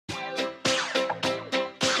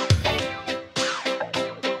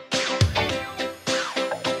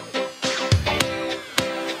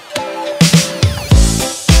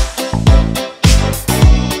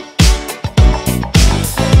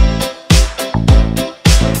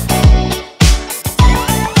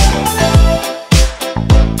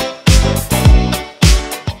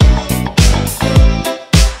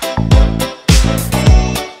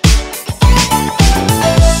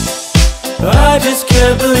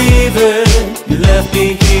left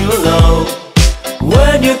me here alone.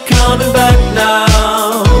 When you're coming back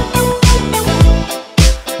now,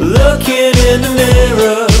 looking in the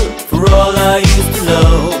mirror for all I used to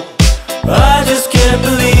know, I just can't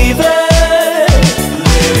believe it.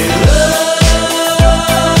 Leila,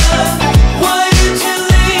 why did you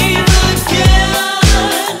leave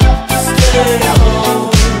again? Stay home.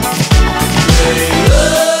 Leila,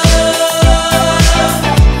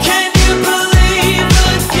 can you believe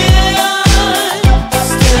again?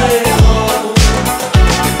 Stay home.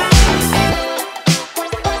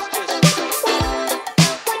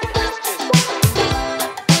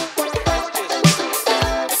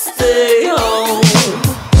 Stay home.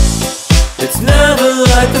 It's never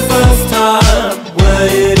like the first time. Where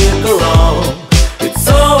did it go wrong? It's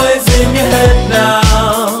always in your head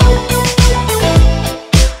now.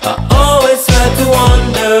 I always had to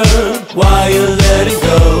wonder why you're letting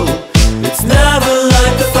go. It's never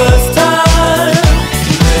like the first time.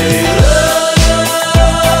 Leila,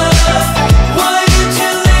 why did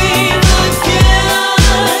you leave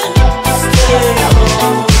again? Stay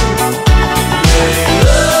home.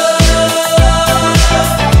 Leila,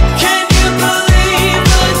 can you believe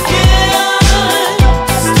again?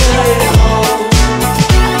 Stay home.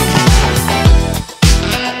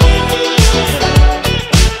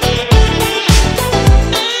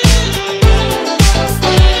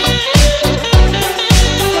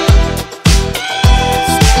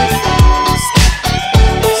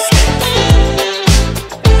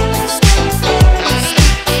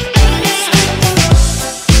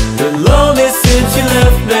 Been lonely since you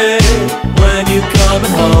left me. When you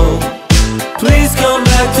coming home, please come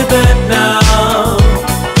back to bed